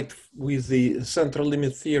slide with the central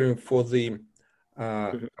limit theorem for the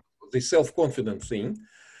self-confident thing.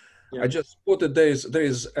 Yeah. I just spotted there is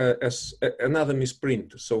another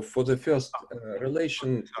misprint. So for the first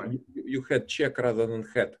relation, you had check rather than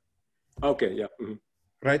had. Okay. Yeah. Mm-hmm.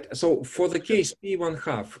 Right. So for the case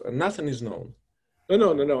P1/2, nothing is known.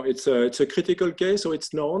 No. It's a critical case, so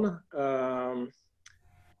it's known.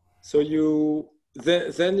 So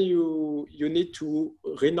then you need to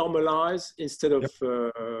renormalize instead of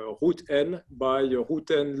root n by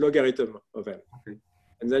root n logarithm of n. Okay.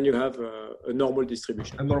 And then you have a normal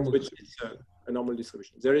distribution. A normal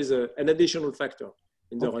distribution. There is an additional factor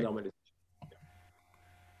in the renormalization. Yeah.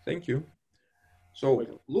 Thank you. So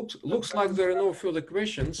looks like there are no further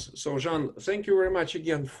questions. So Jean, thank you very much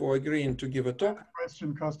again for agreeing to give a talk.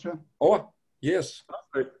 Question, Kostya. Oh, yes.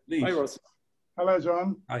 Please. Hi, Ross. Hello,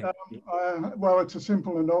 John. Hi. Well, it's a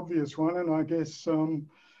simple and obvious one, and I guess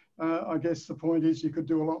the point is you could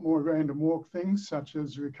do a lot more random walk things, such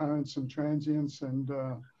as recurrence and transience, and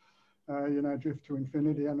you know, drift to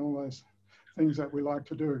infinity, and all those things that we like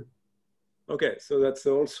to do. Okay, so that's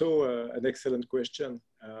also an excellent question,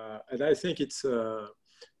 and I think it's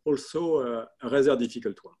also a rather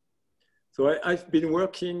difficult one. So I've been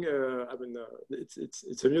working, I mean,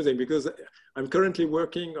 it's amusing because I'm currently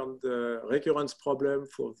working on the recurrence problem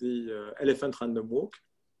for the elephant random walk.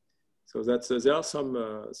 So that's, there are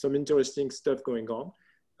some interesting stuff going on.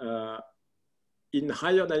 In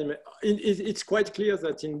higher dimension, it's quite clear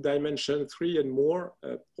that in dimension 3 and more,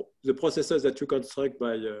 the processes that you construct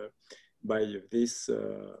by this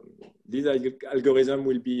algorithm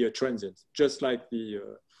will be transient, just like the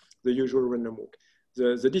usual random walk.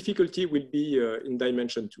 The difficulty will be in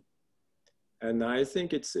dimension 2. And I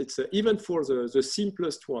think it's even for the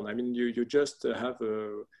simplest one. I mean, you just have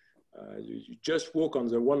you just walk on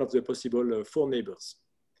one of the possible 4 neighbors.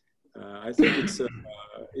 I think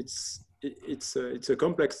it's a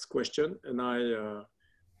complex question, and I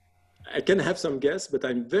can have some guess, but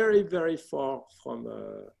I'm very, very far from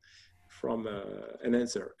an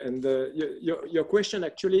answer. And your question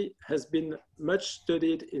actually has been much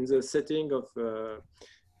studied in the setting of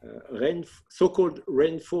so-called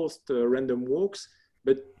reinforced random walks,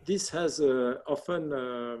 but this has often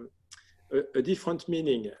a different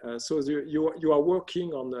meaning. So you are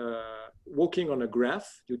working on a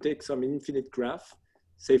graph. You take some infinite graph,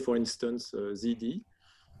 say for instance ZD,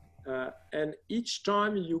 and each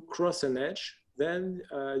time you cross an edge, then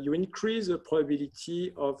you increase the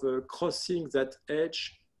probability of crossing that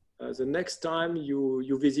edge the next time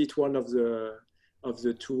you visit one of the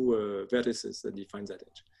 2 vertices that define that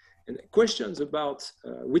edge. And questions about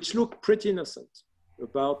which look pretty innocent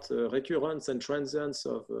about recurrence and transience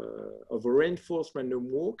of a reinforced random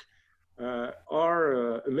walk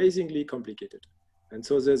are amazingly complicated. And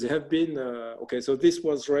so there have been okay. So this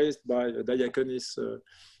was raised by Diaconis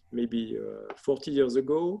maybe 40 years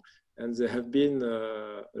ago. And there have been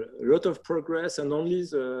a lot of progress, and only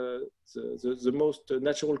the most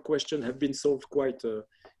natural question have been solved quite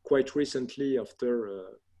recently after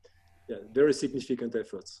very significant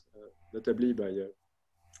efforts, notably by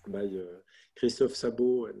Christophe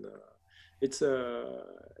Sabot, and it's a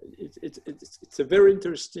very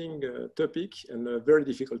interesting topic and a very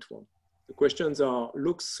difficult one. The questions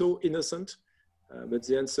look so innocent, but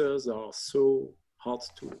the answers are so hard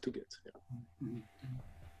to get. Yeah.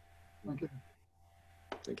 Thank you.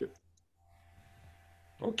 Thank you.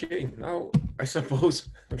 Okay, now I suppose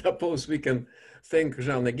we can thank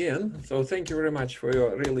Jean again. So thank you very much for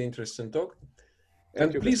your really interesting talk.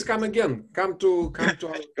 And please come again. Come to our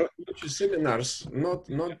future seminars, not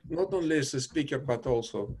only as a speaker, but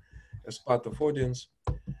also as part of audience.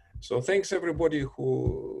 So thanks everybody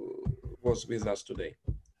who was with us today.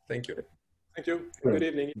 Thank you. Thank you. Good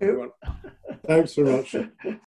evening, everyone. Thanks very much.